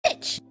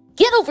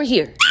Get over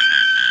here.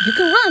 You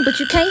can run, but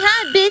you can't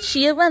hide, bitch.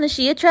 She a runner,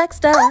 she a track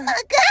star. Oh my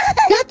God.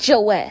 Got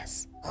your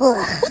ass.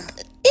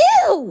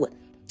 Ew.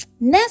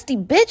 Nasty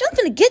bitch. I'm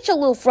finna get your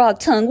little frog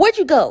tongue. Where'd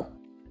you go?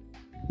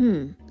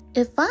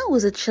 If I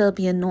was a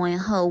chubby, annoying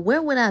hoe,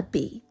 where would I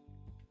be?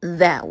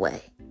 That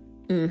way.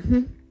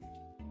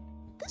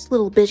 This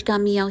little bitch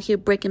got me out here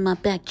breaking my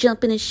back,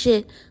 jumping and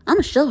shit.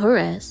 I'ma show her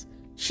ass.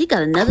 She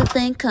got another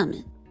thing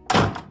coming.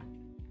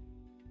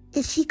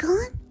 Is she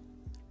gone?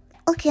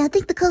 Okay, I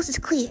think the coast is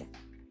clear.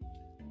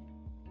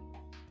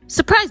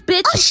 Surprise,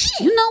 bitch! Oh, shit!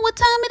 You know what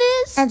time it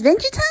is?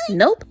 Adventure time?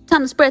 Nope.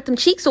 Time to spread them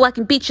cheeks so I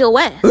can beat your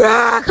ass.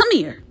 Come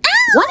here. Ow!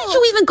 Why did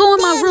you even go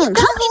in my Man, room? you How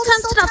gotta many hold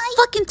times so did I tight.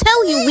 fucking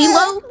tell you, Man,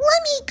 Lilo?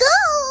 let me go.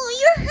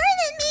 You're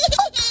hurting me.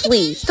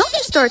 Please, don't you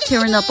start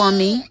tearing up on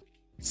me.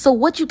 So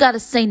what you gotta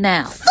say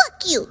now?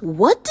 Fuck you.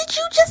 What did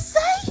you just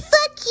say?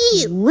 Fuck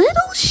you.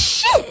 Little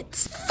shit.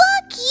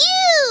 Fuck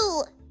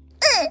you.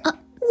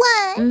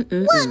 What?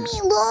 What, me,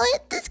 Lord?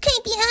 This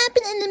can't be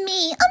happening to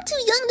me. I'm too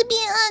young to be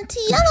an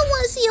auntie. I don't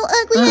want to see your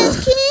ugly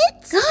ass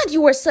kids. God,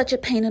 you are such a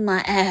pain in my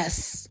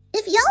ass.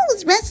 If y'all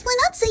was wrestling,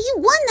 I'd say you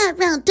won that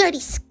round, dirty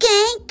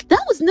skank.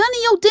 That was none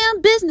of your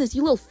damn business,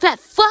 you little fat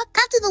fuck.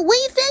 After the way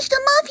you finished him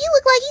off, you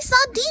look like he saw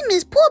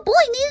demons. Poor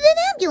boy needed an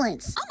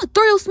ambulance. I'ma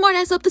throw your smart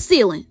ass up the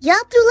ceiling.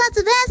 Y'all threw lots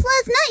of ass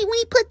last night when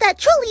he put that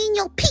trolley in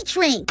your peach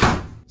ring.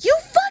 You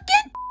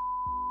fucking...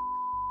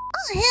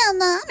 Oh, hell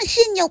no. I'ma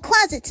shit in your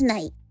closet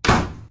tonight.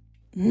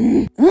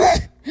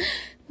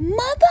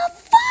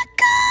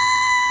 Motherfucker!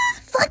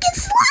 Fucking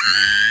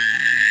slut!